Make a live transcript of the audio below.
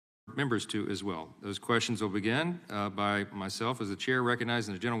members to as well. Those questions will begin by myself as the chair,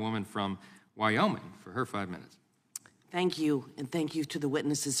 recognizing the gentlewoman from Wyoming for her 5 minutes. Thank you, and thank you to the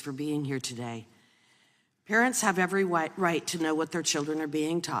witnesses for being here today. Parents have every right to know what their children are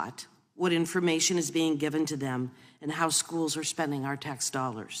being taught, what information is being given to them, and how schools are spending our tax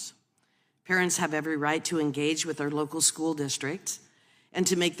dollars. Parents have every right to engage with their local school districts and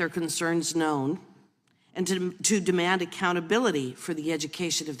to make their concerns known and to demand accountability for the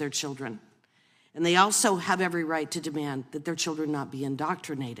education of their children. And they also have every right to demand that their children not be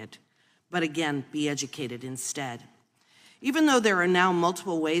indoctrinated, but again, be educated instead. Even though there are now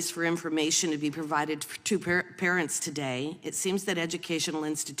multiple ways for information to be provided to parents today, it seems that educational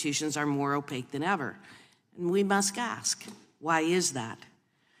institutions are more opaque than ever. And we must ask, why is that?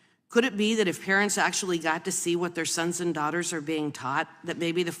 Could it be that if parents actually got to see what their sons and daughters are being taught, that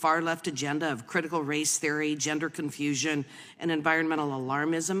maybe the far left agenda of critical race theory, gender confusion, and environmental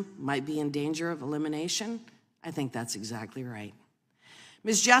alarmism might be in danger of elimination? I think that's exactly right.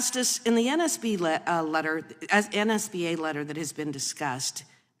 Ms. Justice, in the NSBA letter that has been discussed,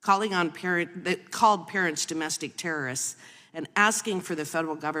 that called parents domestic terrorists and asking for the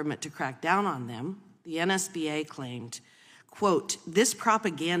federal government to crack down on them, the NSBA claimed, quote, "This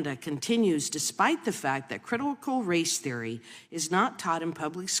propaganda continues despite the fact that critical race theory is not taught in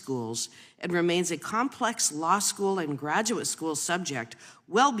public schools and remains a complex law school and graduate school subject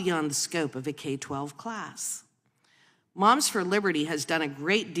well beyond the scope of a K-12 class." Moms for Liberty has done a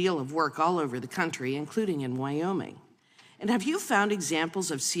great deal of work all over the country, including in Wyoming. And have you found examples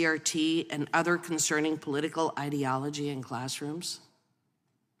of CRT and other concerning political ideology in classrooms?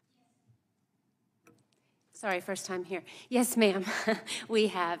 Sorry, first time here. Yes, ma'am, we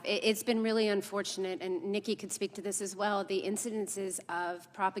have. It's been really unfortunate, and Nikki could speak to this as well, the incidences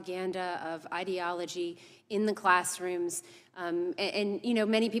of propaganda, of ideology in the classrooms. And you know,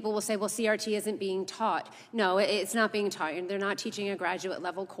 many people will say, well, CRT isn't being taught. No, it's not being taught. They're not teaching a graduate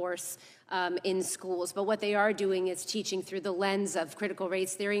level course in schools, but what they are doing is teaching through the lens of critical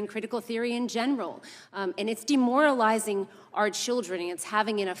race theory and critical theory in general. And it's demoralizing our children, and it's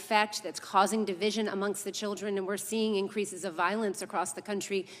having an effect that's causing division amongst the children, and we're seeing increases of violence across the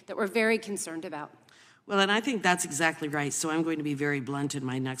country that we're very concerned about. Well, and I think that's exactly right, so I'm going to be very blunt in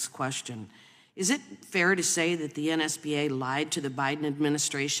my next question. Is it fair to say that the NSBA lied to the Biden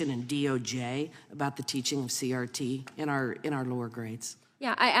administration and DOJ about the teaching of CRT in our lower grades?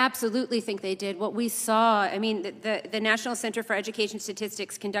 Yeah, I absolutely think they did. What we saw, I mean, the National Center for Education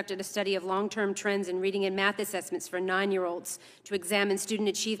Statistics conducted a study of long-term trends in reading and math assessments for 9-year-olds to examine student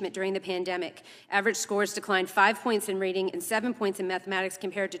achievement during the pandemic. Average scores declined 5 points in reading and 7 points in mathematics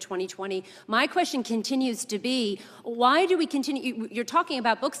compared to 2020. My question continues to be, why do we continue? You're talking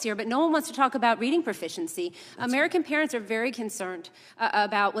about books here, but no one wants to talk about reading proficiency. American parents are very concerned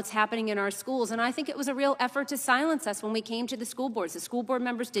about what's happening in our schools, and I think it was a real effort to silence us when we came to the school boards. The school board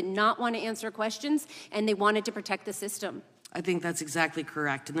members did not want to answer questions, and they wanted to protect the system. I think that's exactly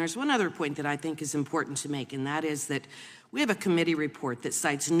correct. And there's one other point that I think is important to make, and that is that we have a committee report that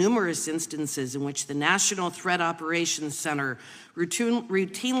cites numerous instances in which the National Threat Operations Center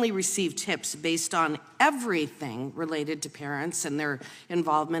routinely received tips based on everything related to parents and their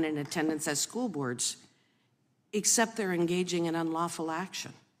involvement and attendance at school boards, except they're engaging in unlawful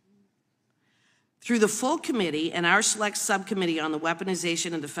action. Through the full committee and our select subcommittee on the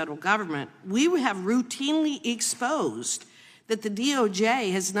weaponization of the federal government, we have routinely exposed that the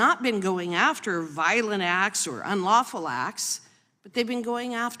DOJ has not been going after violent acts or unlawful acts, but they've been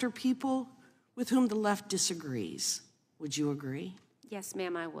going after people with whom the left disagrees. Would you agree? Yes,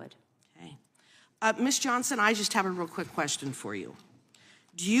 ma'am, I would. Okay. Ms. Johnson, I just have a real quick question for you.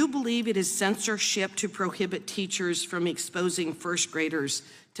 Do you believe it is censorship to prohibit teachers from exposing first graders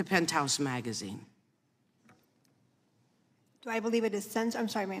to Penthouse magazine? Do I believe it is I'm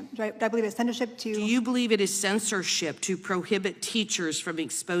sorry, ma'am. Do I believe it's censorship to? Do you believe it is censorship to prohibit teachers from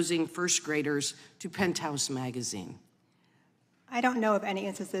exposing first graders to Penthouse magazine? I don't know of any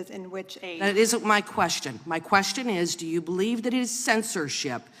instances in which a... That isn't my question. My question is, do you believe that it is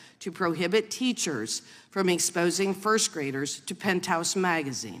censorship to prohibit teachers from exposing first graders to Penthouse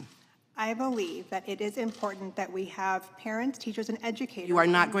magazine? I believe that it is important that we have parents, teachers, and educators. You are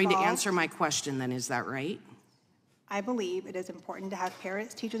not going to answer my question then, is that right? I believe it is important to have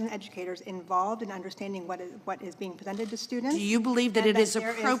parents, teachers, and educators involved in understanding what is being presented to students. Do you believe that it is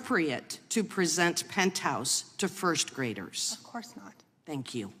appropriate to present Penthouse to first graders? Of course not.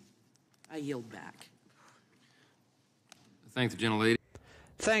 Thank you. I yield back. Thank the gentlelady.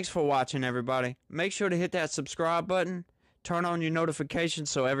 Thanks for watching, everybody. Make sure to hit that subscribe button. Turn on your notifications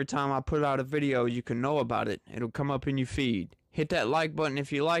so every time I put out a video, you can know about it. It'll come up in your feed. hit that like button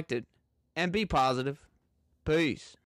if you liked it, and be positive. Peace.